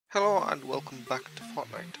Hello and welcome back to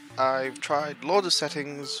Fortnite. I've tried loads of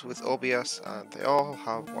settings with OBS and they all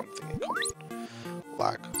have one thing in common: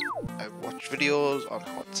 lag. I've watched videos on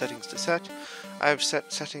what settings to set. I've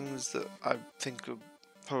set settings that I think are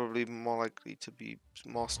probably more likely to be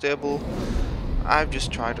more stable. I've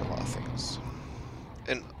just tried a lot of things.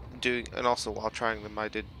 And also while trying them I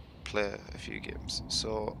did play a few games.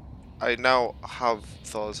 So I now have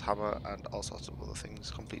Thor's hammer and all sorts of other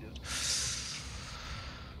things completed.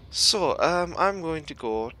 So, I'm going to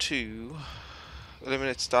go to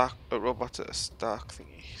eliminate Stark robots at a Stark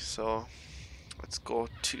thingy. So, let's go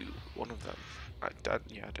to one of them.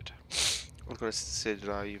 Yeah, I did. I was going to say, did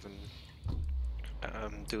I even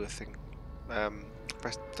do a thing?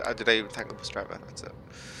 Did I even thank the bus driver? That's it.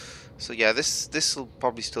 So yeah, this will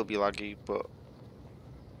probably still be laggy, but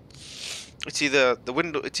it's either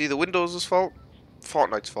Windows' fault,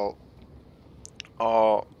 Fortnite's fault,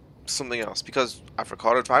 or something else. Because I've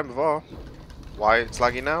recorded fine before. Why it's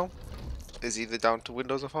laggy now is either down to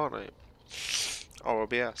Windows or Fortnite or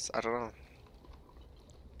OBS. I don't know.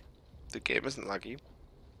 The game isn't laggy.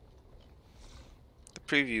 The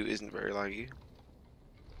preview isn't very laggy.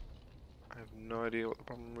 I have no idea what the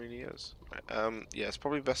problem really is. Yeah, it's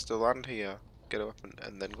probably best to land here, get a weapon,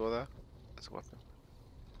 and then go there as a weapon.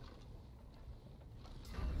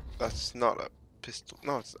 That's not a pistol.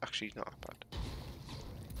 No, it's actually not bad.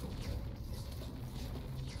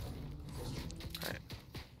 Right.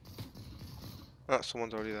 Oh,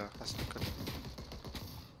 someone's already there. That's not good.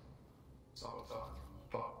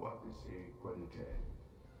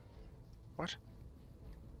 What?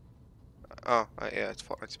 Oh, yeah, it's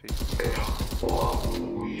Fortnite speed.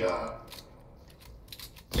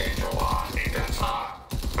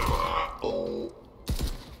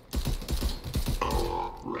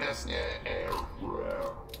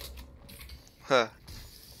 Huh.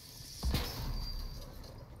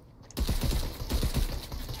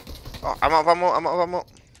 Oh, I'm out of ammo,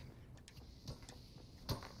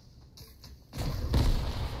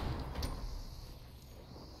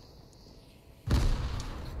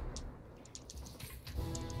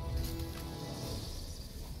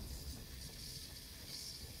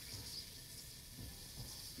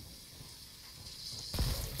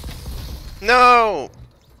 No!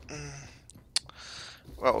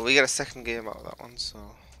 Well, we get a second game out of that one, so...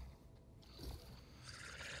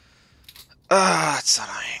 Ah, it's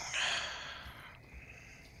annoying.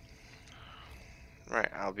 Right,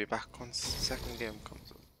 I'll be back once the second game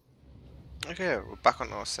comes up. Okay, we're back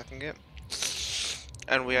on our second game.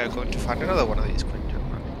 And we are going to find another one of these Quinjet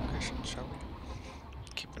locations, shall we?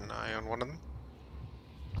 Keep an eye on one of them.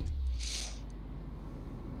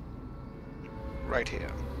 Right here.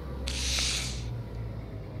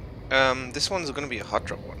 This one's going to be a hot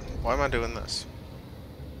drop one. Why am I doing this?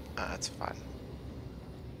 That's fine.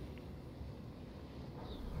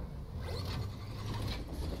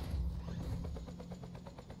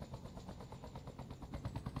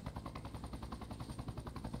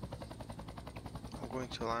 I'm going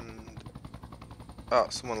to land... Oh,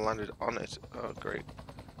 someone landed on it. Oh, great.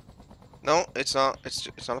 No, it's not.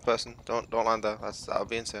 It's not a person. Don't land there. That would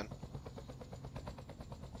be insane.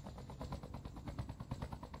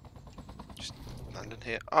 Just land in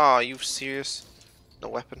here. Ah, are you serious? No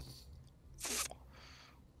weapon.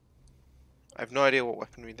 I have no idea what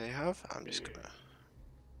weaponry they have. I'm just gonna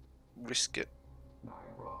risk it.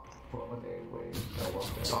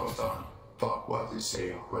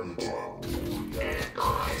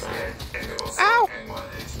 Ow!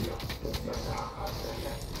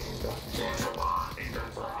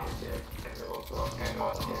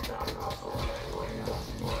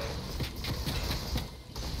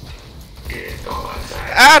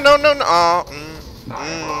 Ah, no. Oh,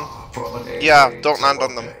 yeah, don't land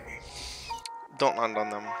on them. Don't land on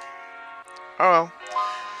them. Oh well.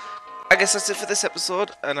 I guess that's it for this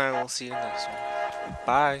episode, and I will see you in the next one.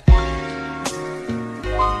 Bye.